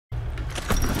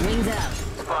Wings out.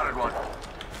 Spotted one.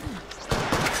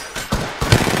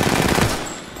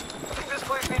 This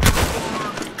place needs a little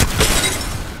more.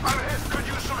 I'm hit. Could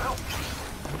use some help.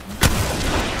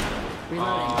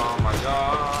 Reloading. Oh my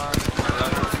god.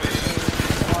 Another face.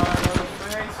 Another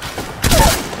face.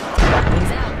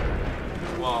 Wings out.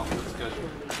 Wow, that's good.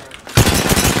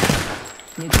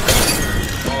 New kill.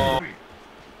 Oh.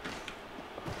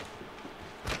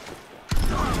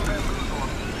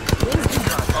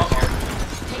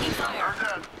 Taking fire.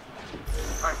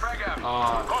 Alright, frag out. Oh,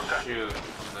 shoot.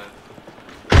 I'm dead.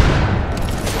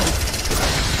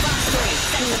 Box 3.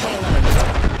 Sending the payload.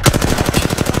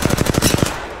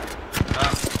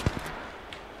 Ah.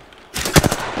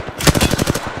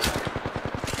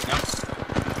 Yep.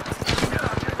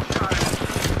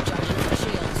 Charging up my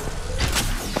shields.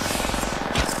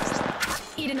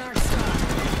 Eat an arc star.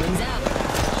 Wings out.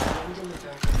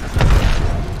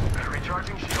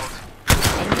 Recharging shields.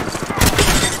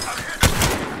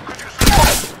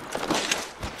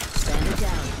 Bandit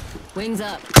down. Wings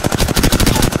up.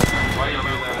 Why do you do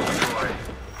that?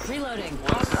 Reloading.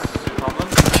 What's the problem?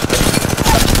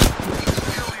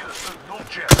 No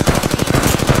chance.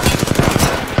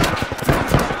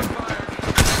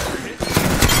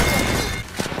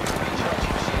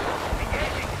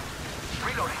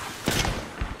 Reloading.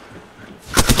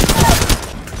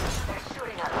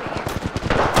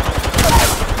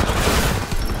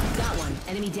 Got one.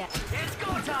 Enemy dead. It's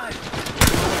go time.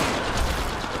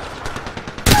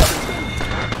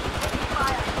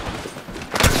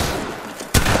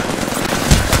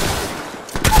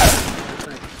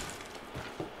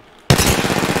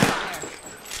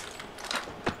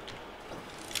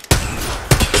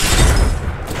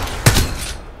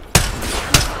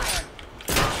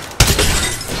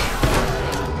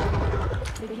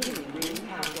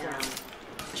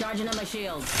 Charging up my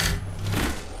shields.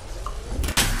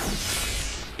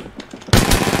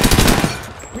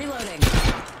 Reloading.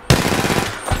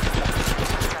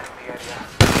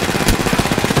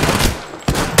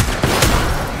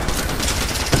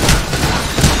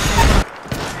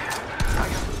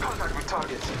 Contact with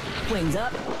targets. Wings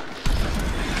up.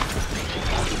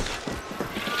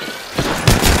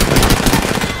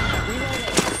 Reloading.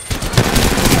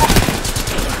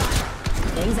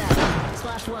 Wings out.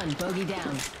 Splash 1. Bogey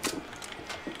down.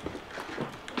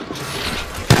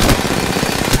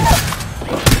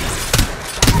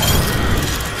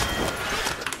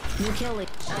 New kill lead.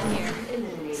 I'm here.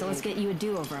 So let's get you a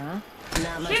do-over, huh?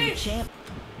 Not much of a champ.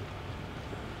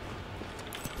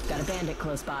 Got a bandit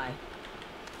close by.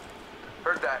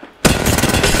 Heard that.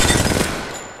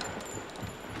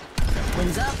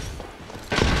 Wings up.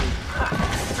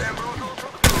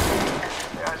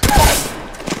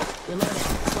 Reloading.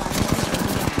 Splash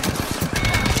 1.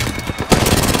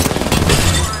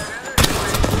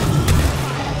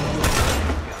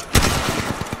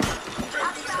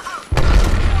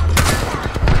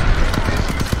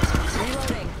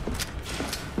 Reloading.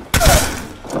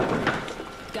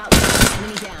 Got one.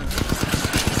 Enemy down.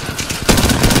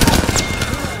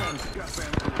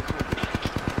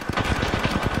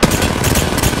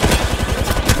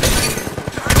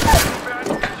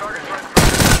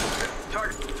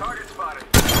 Target spotted.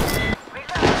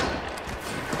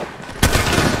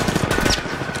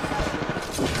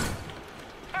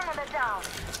 Enemy down.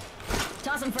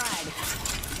 Toss him frag.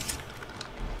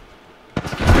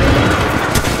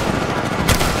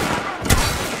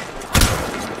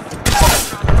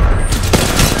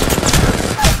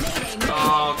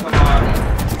 Oh, come on.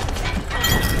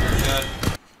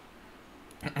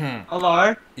 Good.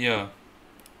 Hello? Yeah.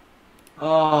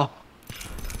 Oh.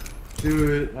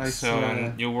 Dude, I So,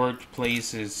 swear. your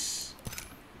workplace is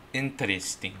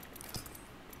interesting.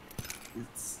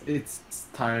 It's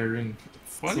tiring.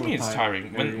 What do you mean it's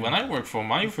tiring? When I worked for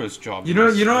my first job, You know- it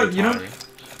was you know- very you know- tiring.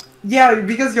 Yeah,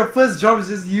 because your first job is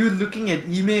just you looking at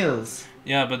emails.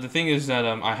 Yeah, but the thing is that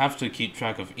I have to keep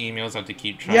track of emails. I have to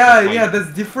keep track. Yeah, of, like, yeah,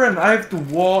 that's different. I have to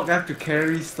walk, I have to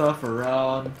carry stuff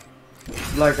around.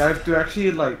 Like, I have to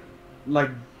actually, like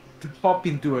hop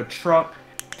into a truck,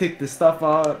 take the stuff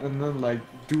out, and then, like,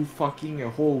 do fucking a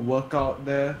whole workout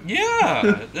there.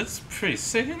 Yeah, that's pretty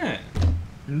sick, isn't it?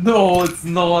 No, it's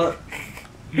not.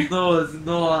 No, it's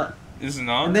not. Is it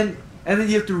not? And then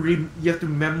you have to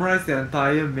memorize the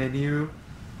entire menu.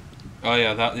 Oh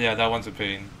yeah, that one's a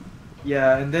pain.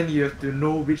 Yeah, and then you have to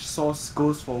know which sauce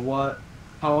goes for what.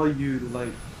 How you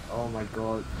like. Oh my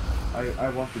god, I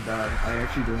want to die. I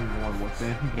actually don't even want to work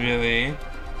there. Really?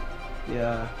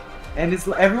 Yeah, and it's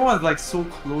everyone's like so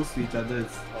close to each other.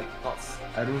 It's like nuts.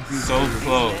 I don't feel So safe.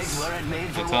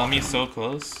 close. You're telling me so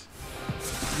close?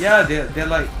 Yeah,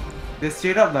 they're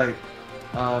straight up like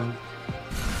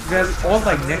They're all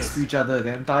like next to each other.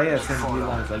 The entire assembly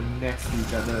line is like next to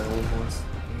each other almost.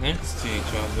 Next to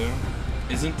each other?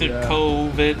 Isn't it Yeah.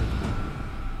 COVID?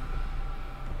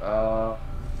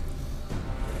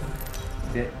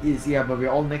 There is, yeah, but we're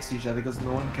all next to each other because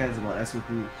no one cares about SOP.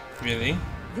 Really?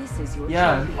 This is your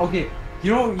Yeah, champion. okay.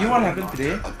 You know what happened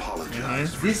today?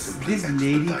 Apologize for This simply lady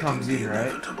expediting comes the in, right?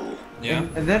 inevitable. Yeah.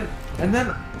 And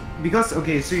then because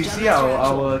okay, so you see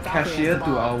our cashier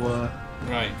to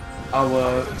Right.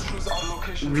 our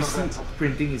receipt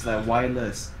printing is like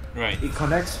wireless. Right. It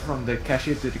connects from the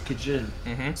cashier to the kitchen.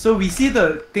 Mm-hmm. So we see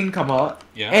the thing come out,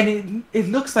 Yeah. and it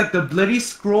looks like the bloody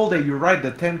scroll that you write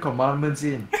the 10 commandments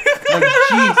in. Like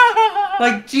jeez,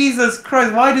 like Jesus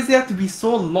Christ, why does it have to be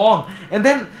so long? And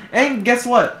guess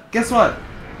what? Guess what?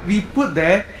 We put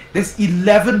there's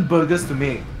 11 burgers to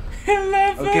make.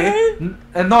 11? Okay,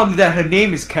 and not only that, her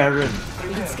name is Karen.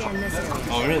 We can scan this area.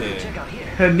 Oh, really?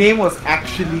 Her name was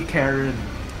actually Karen.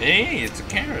 Hey, it's a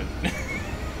carrot.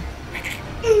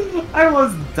 I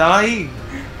was dying.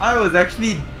 I was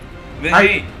actually. Then,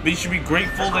 hey, but you should be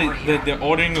grateful that they're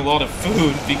ordering a lot of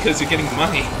food because you're getting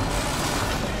money.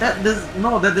 That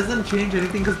doesn't change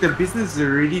anything because their business is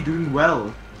already doing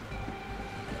well.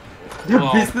 Their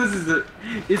Well- business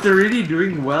is already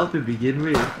doing well to begin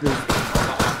with. Yeah,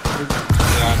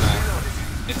 no.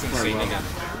 It's insane, well. isn't it?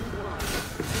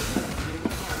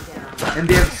 And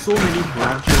they have so many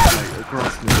branches like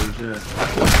across Malaysia.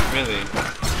 Really?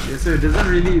 Yeah, so it doesn't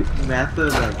really matter.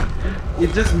 Like,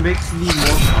 it just makes me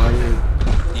more tired.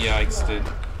 Yikes, dude.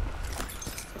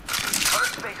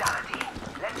 First fatality.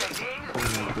 Let the game Oh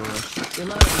my gosh.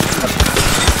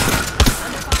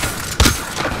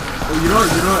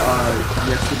 Reloading. Oh,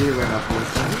 yesterday when I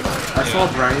posted, I saw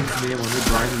Brian's name on it,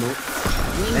 Brian Loke,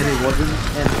 and it wasn't,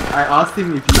 and I asked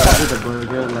him if he ordered a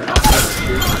burger like after the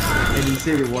shift, and he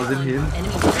said it wasn't him. Enemy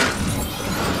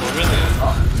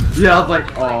Oh, really? Yeah, I was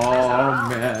like, oh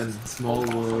man, small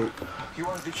world.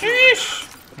 Sheesh!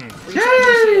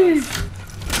 Yay!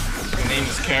 Her name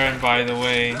is Karen, by the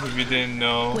way, if you didn't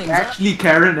know. wings up. Actually,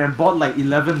 Karen and bought like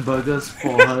 11 burgers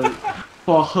for her,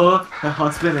 her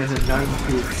husband, and her 9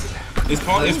 kids. It's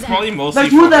probably mostly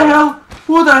Like, who for the her. hell?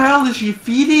 Who the hell is she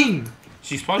feeding?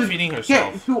 She's probably feeding Yeah,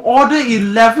 herself. to order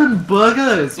 11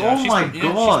 burgers. Yeah, Oh she's my pro-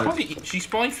 yeah, god. she's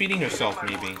probably feeding herself,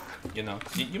 maybe. You know,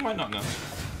 you might not know.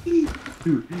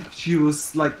 Dude, she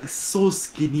was like so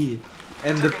skinny,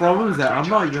 and the problem is that I'm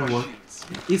not even working.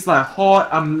 It's like hot.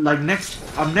 I'm next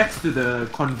to the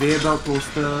conveyor belt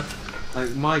toaster.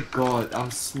 Like my god, I'm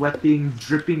sweating,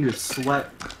 dripping with sweat,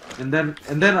 and then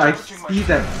I see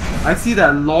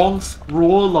that long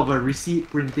scroll of a receipt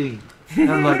printing. And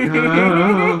I'm like,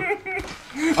 I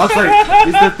was like,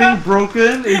 is the thing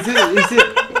broken? Is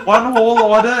it one whole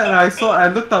order? And I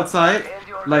looked outside,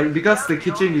 like because the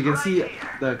kitchen you can see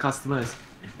the customers,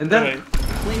 and then.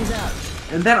 Right. Wings up.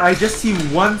 And then I just see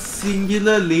one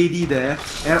singular lady there,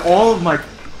 and all my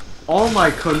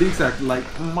colleagues are like,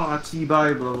 "Ma chi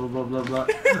bai, blah blah blah blah blah."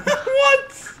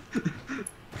 What?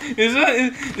 Is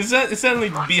that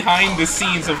like behind the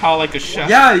scenes of how like a chef?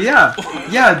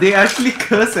 Yeah. They actually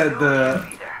curse at the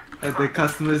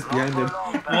customers behind them.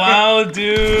 Wow,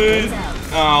 dude.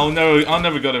 Oh, I'll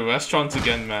never go to restaurants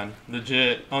again, man.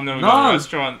 Legit, I'll never go to No.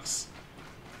 restaurants.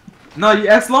 No,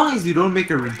 as long as you don't make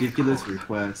a ridiculous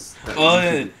request. That Oh,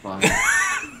 should yeah. be fine.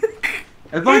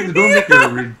 As long as you don't make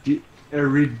a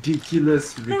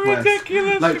ridiculous request.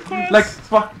 Ridiculous request.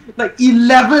 Like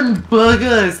 11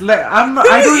 burgers. Like I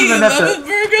don't even have 11 the.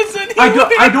 burgers anyway.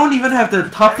 I don't even have the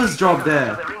toughest job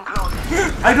there.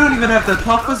 I don't even have the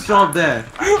toughest job there.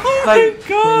 Oh Like, my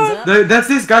god. There's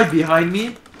this guy behind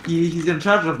me. He's in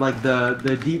charge of like the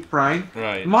deep frying.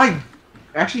 Right.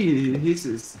 Actually his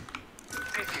is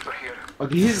Peacekeeper here.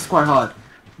 okay. His is quite hard,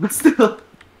 but still.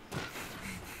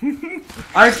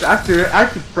 I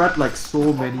have to prep like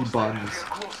so many buns.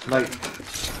 Like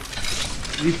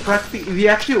we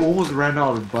actually almost ran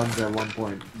out of buns at one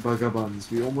point. Burger buns.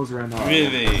 We almost ran out.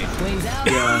 Really? Wings out.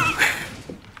 Yeah.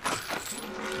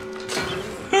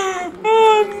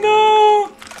 Oh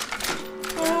no!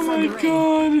 Oh my Great.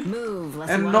 god! Move.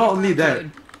 Let's And run not it only back, that,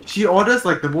 dude. she orders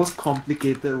like the most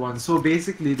complicated one. So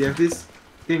basically, they have this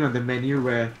thing on the menu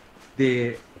where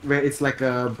it's like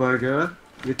a burger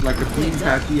with like a beef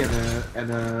patty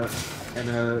and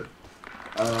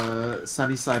a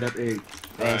sunny side up egg,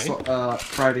 Right.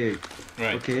 fried egg.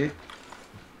 Right. Okay.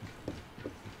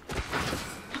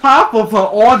 Half of her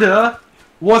order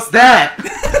was that.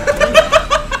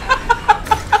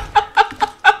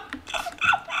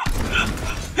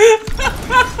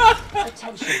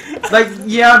 Like,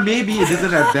 yeah, maybe it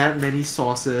doesn't have that many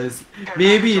sauces.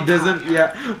 Maybe it doesn't,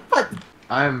 yeah. But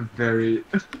I'm very.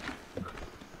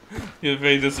 You're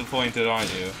very disappointed,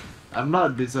 aren't you? I'm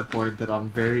not disappointed. I'm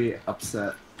very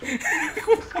upset.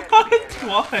 What?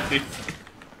 Why?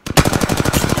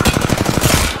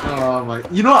 Oh my!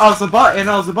 You know, I was about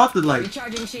to like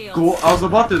Recharging shields. go. I was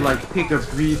about to like take a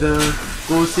breather,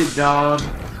 go sit down,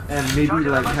 and maybe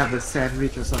like have a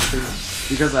sandwich or something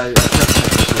because I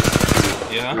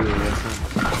kept Yeah?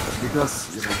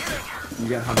 because you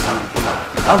get hungry.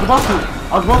 I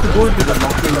was about to go into the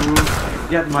locker room,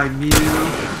 get my meal,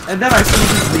 and then I see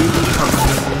this lady coming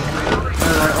in. And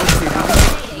I'm like, okay,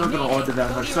 I'm not gonna order that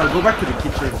much. So I go back to the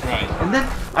kitchen. Right. And then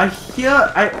I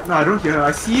don't hear her.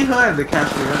 I see her and the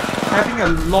cashier having a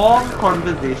long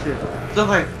conversation. So I'm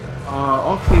like,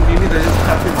 okay, maybe they're just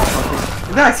chatting or something.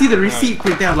 And then I see the receipt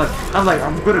printing. I'm like,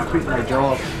 I'm gonna quit my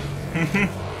job.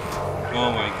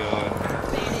 Oh my god.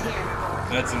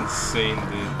 That's insane,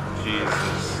 dude.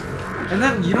 Jesus. And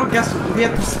then guess what? We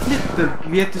had to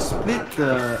split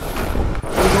the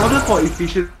in order for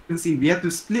efficiency, we had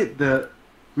to split the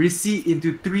receipt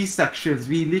into 3 sections.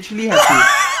 We literally had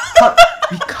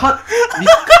to cut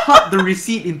the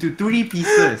receipt into 3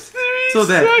 pieces. So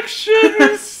that Section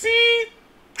receipt.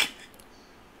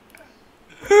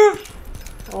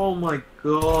 oh my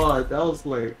god, that was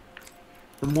like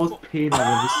the most pain I've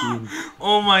ever seen.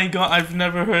 Oh my god, I've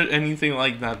never heard anything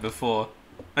like that before.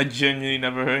 I genuinely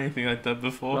never heard anything like that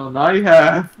before. Well, now you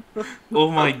have. Oh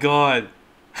my god.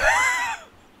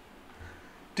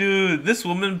 Dude, this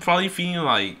woman probably feeling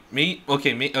like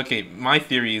okay, my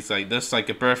theory is like there's like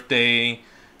a birthday,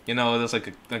 there's like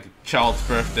a child's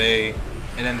birthday,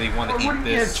 and then they want to eat What do you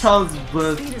mean this. a child's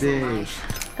birthday?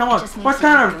 Come on, what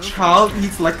kind of child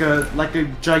eats like a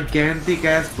gigantic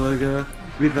ass burger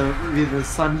with a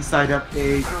sunny side up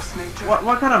egg?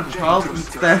 What kind of child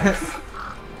eats that?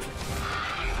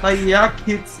 Like, yeah,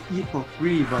 kids eat for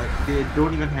free, but they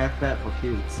don't even have that for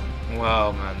kids.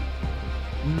 Wow, man.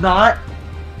 Not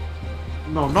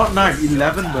 9,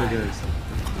 11 burgers.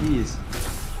 Jeez.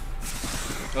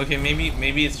 Okay,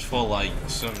 maybe it's for like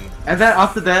some. And then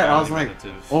after that, I was family like,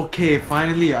 relative. okay,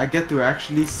 finally, I get to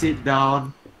actually sit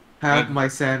down, have my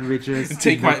sandwiches,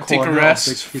 take in the a corner of rest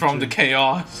the from the kitchen.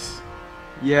 chaos.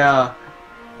 Yeah,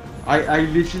 I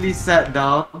literally sat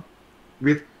down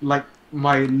with like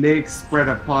my legs spread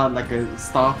apart like a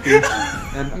starfish,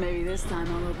 and Maybe this time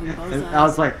I'll open both and eyes. I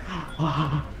was like,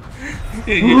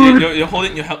 You're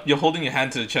holding your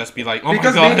hand to the chest, be like, oh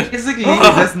because my god. basically,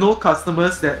 if there's no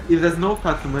customers,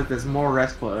 there's more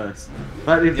rest for us.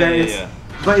 But if there is,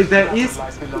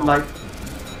 like,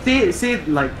 say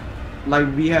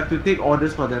like we have to take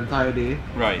orders for the entire day.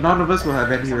 Right. None of us will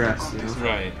have any rest.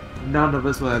 Right. None of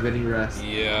us will have any rest.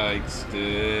 Yikes,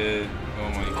 dude. Oh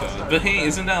my god. But hey,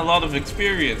 isn't that a lot of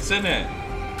experience, isn't it?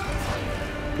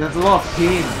 There's a lot of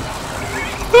pain.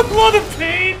 A lot of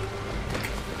pain?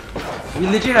 We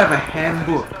literally have a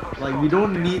handbook. Like, we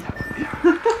don't need.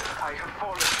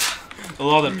 A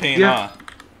lot of pain, Yeah. huh?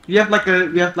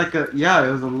 Yeah,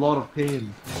 it was a lot of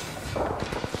pain.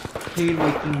 Pain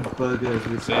making burgers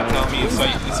with So you tell me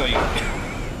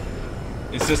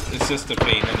it's just a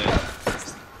pain, isn't it?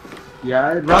 Yeah,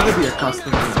 I'd rather be a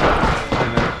customer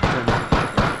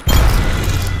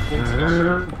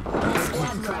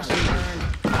Squad crash and burn.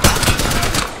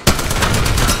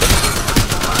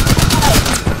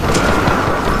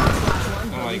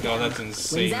 Oh my god, that's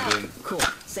insane, Wings out. dude. Cool.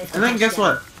 Safe And then guess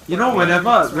what? You know, whenever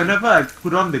I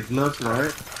put on the gloves,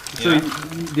 right? So Yeah.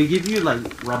 they give you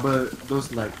like rubber,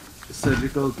 those like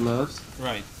surgical gloves.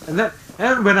 Right. And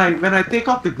when I take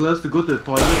off the gloves to go to the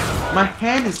toilet, my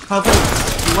hand is covered in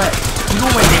sweat. You know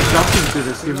when you jump into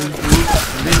the swimming pool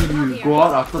and then you go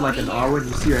out after like an hour and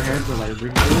you see your hands are like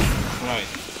wrinkled? Right.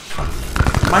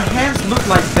 My hands look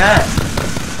like that.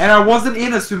 And I wasn't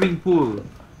in a swimming pool.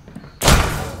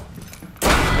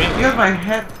 Really?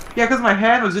 Because my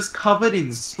hand was just covered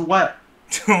in sweat.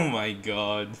 Oh my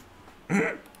god.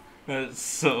 That's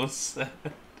so sad.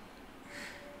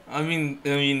 I mean,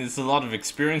 it's a lot of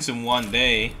experience in one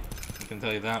day. I can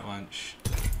tell you that much.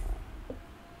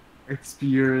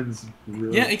 Experience,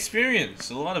 bro. Yeah, experience.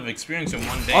 A lot of experience in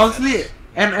one day. Honestly,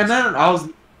 and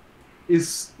then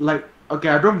it's like, okay,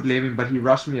 I don't blame him, but he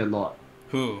rushed me a lot.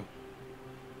 Who?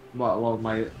 Well,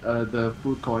 my the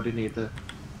food coordinator,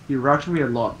 he rushed me a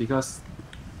lot because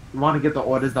we want to get the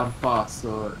orders done fast.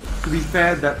 So to be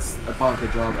fair, that's a part of the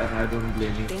job, and I don't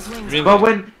blame him. These wings Really? But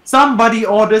when somebody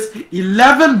orders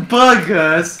 11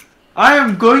 burgers, I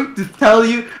am going to tell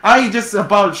you, I just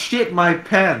about shit my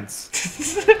pants.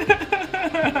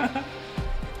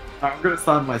 I'm gonna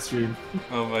start my stream.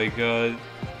 Oh my god.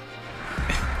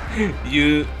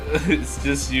 It's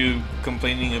just you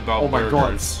complaining about Oh my god,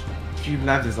 burgers.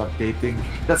 Streamlabs is updating.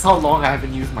 That's how long I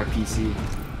haven't used my PC.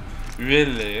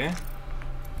 Really?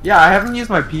 Yeah, I haven't used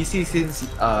my PC since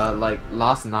like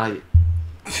last night.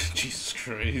 Jesus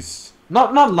Christ.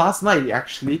 Not last night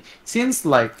actually. Since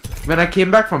like when I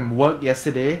came back from work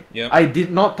yesterday, Yep. I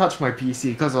did not touch my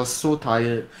PC because I was so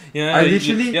tired. Yeah, I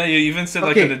literally yeah, you even said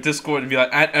like Okay. in the Discord and be like,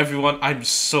 at everyone, I'm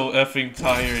so effing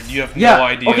tired. You have Yeah. no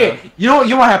idea. Okay. You know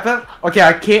what happened?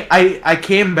 Okay, I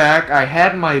came back. I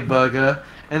had my burger,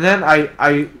 and then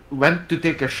I went to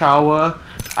take a shower.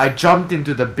 I jumped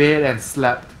into the bed and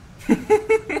slept.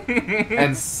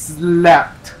 And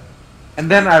slept.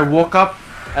 And then I woke up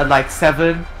at like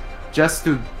 7, just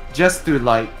to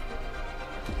like,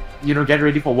 you know, get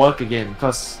ready for work again,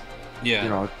 cause Yeah. you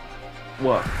know,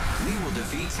 work. We will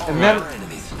defeat all And then our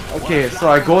enemies. okay, so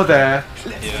I go there,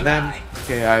 Yeah. and then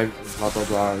okay, I blah blah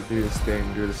blah, do this thing.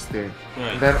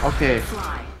 Right. And then okay,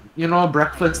 Fly. you know,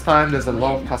 breakfast time. There's a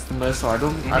lot of customers, so I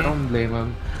don't blame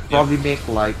them. Probably make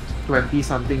like 20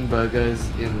 something burgers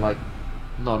in like,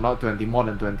 no, not 20, more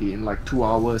than 20 in like 2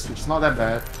 hours, which is not that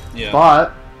bad. Yeah.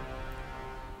 But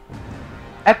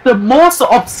at the most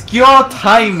obscure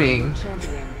timing,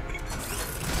 Champion.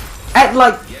 at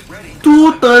like Get ready.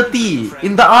 2:30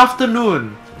 in the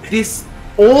afternoon, this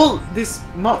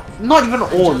not even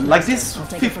old, like this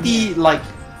 50, like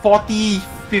 40,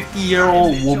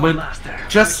 50-year-old woman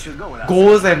just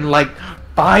goes and like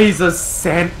buys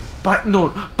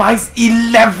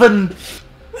 11.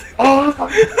 Oh,